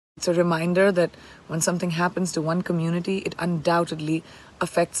It's a reminder that when something happens to one community, it undoubtedly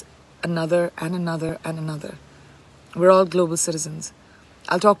affects another and another and another. We're all global citizens.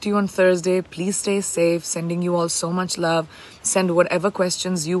 I'll talk to you on Thursday. Please stay safe. Sending you all so much love. Send whatever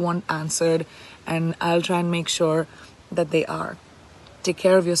questions you want answered, and I'll try and make sure that they are. Take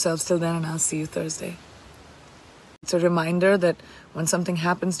care of yourselves till then, and I'll see you Thursday. It's a reminder that when something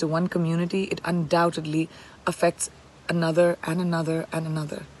happens to one community, it undoubtedly affects another and another and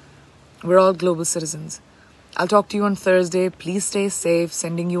another. We're all global citizens. I'll talk to you on Thursday. Please stay safe.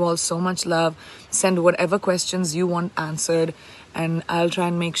 Sending you all so much love. Send whatever questions you want answered, and I'll try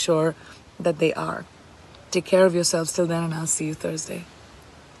and make sure that they are. Take care of yourselves till then, and I'll see you Thursday.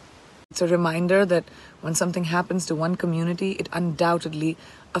 It's a reminder that when something happens to one community, it undoubtedly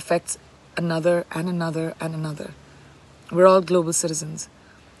affects another and another and another. We're all global citizens.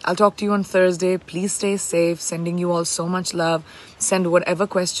 I'll talk to you on Thursday. Please stay safe. Sending you all so much love. Send whatever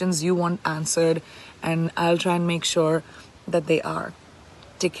questions you want answered, and I'll try and make sure that they are.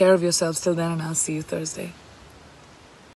 Take care of yourselves till then, and I'll see you Thursday.